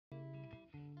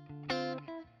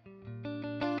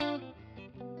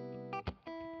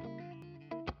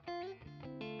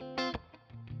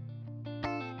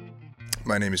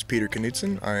My name is Peter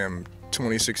Knudsen. I am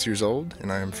 26 years old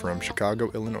and I am from Chicago,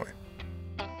 Illinois.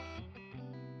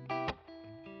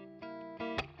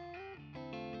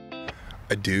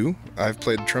 I do. I've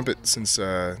played trumpet since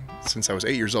I was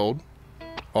 8 years old,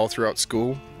 all throughout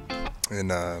school, in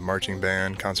marching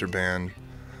band, concert band.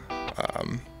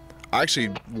 I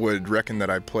actually would reckon that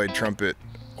I played trumpet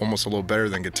almost a little better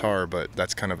than guitar, but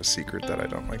that's kind of a secret that I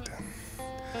don't like to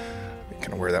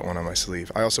kind of wear that one on my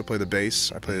sleeve. I also play the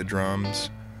bass, I play the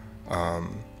drums.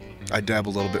 I dab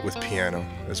a little bit with piano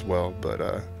as well,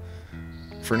 but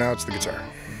for now it's the guitar.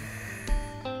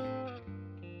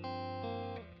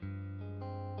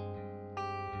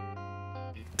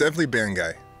 Definitely band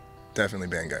guy. Definitely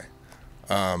band guy.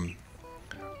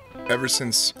 Ever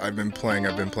since I've been playing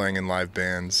in live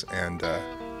bands, and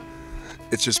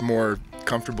it's just more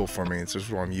comfortable for me. It's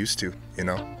just what I'm used to, you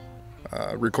know?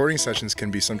 Recording sessions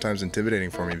can be sometimes intimidating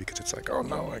for me because it's like, oh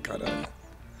no, I gotta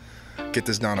get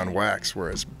this down on wax,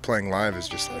 whereas playing live is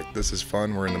just like, this is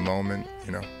fun, we're in the moment,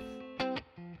 you know?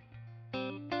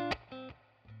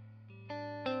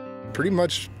 Pretty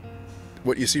much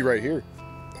what you see right here.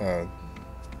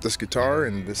 This guitar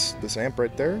and this amp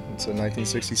right there, it's a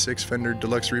 1966 Fender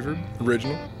Deluxe Reverb,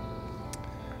 original.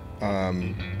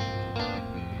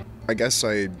 I guess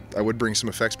I would bring some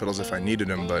effects pedals if I needed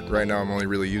them, but right now I'm only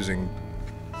really using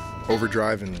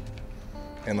overdrive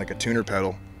and like a tuner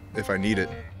pedal if I need it.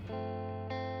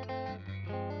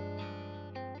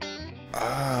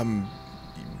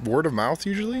 Word of mouth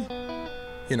usually,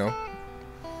 you know.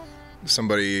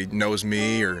 Somebody knows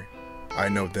me or I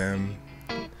know them.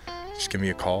 Just give me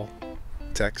a call,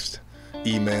 text,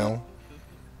 email,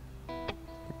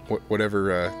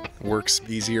 whatever works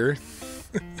easier.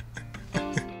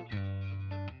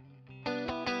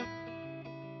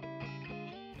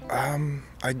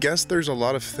 I guess there's a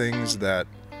lot of things that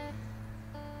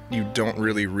you don't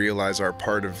really realize are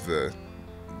part of the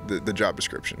job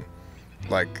description,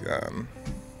 like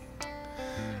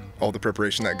all the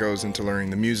preparation that goes into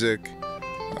learning the music,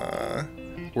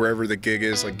 wherever the gig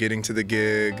is, like getting to the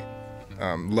gig,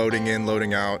 loading in,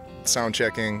 loading out, sound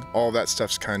checking, all that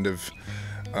stuff's kind of,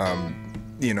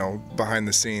 you know, behind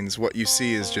the scenes. What you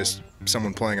see is just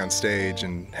someone playing on stage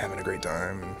and having a great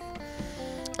time. And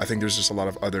I think there's just a lot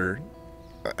of other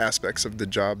aspects of the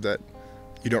job that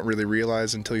you don't really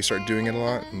realize until you start doing it a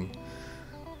lot. And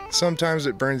sometimes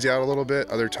it burns you out a little bit,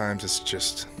 other times it's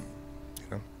just, you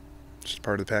know, just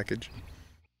part of the package.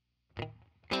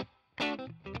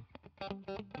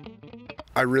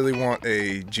 I really want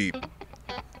a Jeep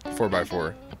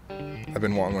 4x4. I've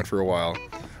been wanting one for a while,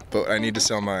 but I need to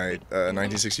sell my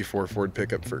 1964 Ford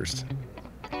pickup first.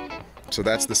 So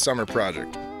that's the summer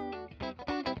project.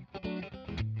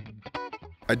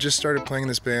 I just started playing in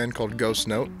this band called Ghost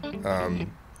Note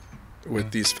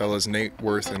with these fellas Nate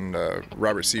Worth and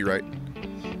Robert Seawright,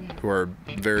 who are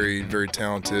very, very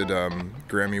talented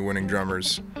Grammy-winning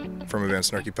drummers from a band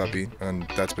Snarky Puppy, and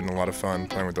that's been a lot of fun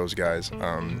playing with those guys.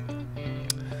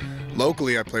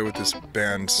 Locally, I play with this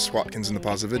band Swatkins and the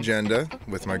Positive Agenda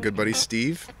with my good buddy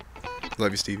Steve.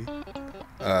 Love you, Stevie.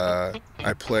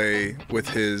 I play with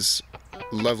his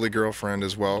lovely girlfriend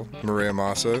as well, Maria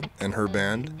Massa, and her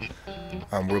band.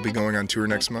 We'll be going on tour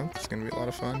next month. It's going to be a lot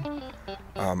of fun.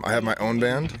 I have my own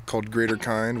band called Greater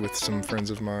Kind with some friends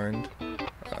of mine.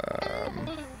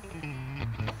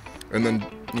 And then,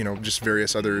 you know, just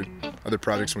various other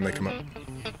projects when they come up.